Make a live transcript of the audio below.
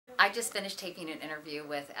I just finished taping an interview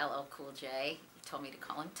with LL Cool J. He told me to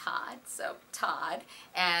call him Todd, so Todd.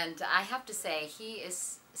 And I have to say, he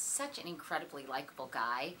is such an incredibly likable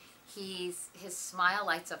guy. His smile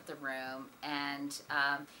lights up the room, and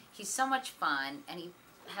he's so much fun, and he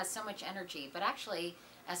has so much energy. But actually,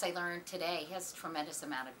 as I learned today, he has a tremendous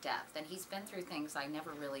amount of depth, and he's been through things I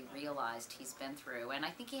never really realized he's been through. And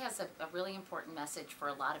I think he has a really important message for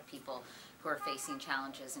a lot of people who are facing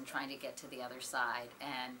challenges and trying to get to the other side.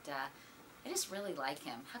 And I just really like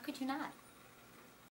him. How could you not?